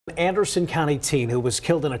Anderson County teen who was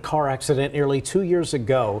killed in a car accident nearly 2 years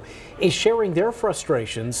ago is sharing their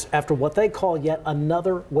frustrations after what they call yet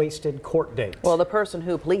another wasted court date. Well, the person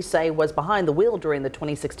who police say was behind the wheel during the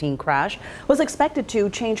 2016 crash was expected to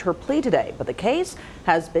change her plea today, but the case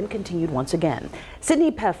has been continued once again.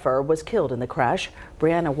 Sydney Peffer was killed in the crash.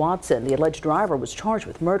 Brianna Watson, the alleged driver, was charged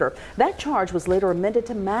with murder. That charge was later amended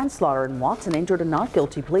to manslaughter, and Watson entered a not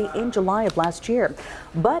guilty plea in July of last year.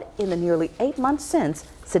 But in the nearly 8 months since,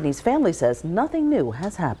 Sydney's family says nothing new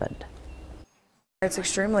has happened. It's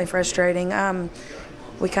extremely frustrating.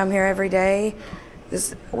 We come here every day.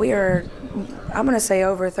 We are, I'm going to say,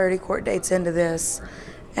 over 30 court dates into this,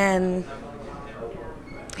 and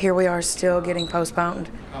here we are still getting postponed.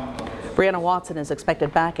 Brianna Watson is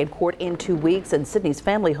expected back in court in 2 weeks, and Sydney's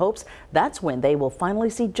family hopes that's when they will finally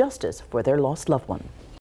see justice for their lost loved one.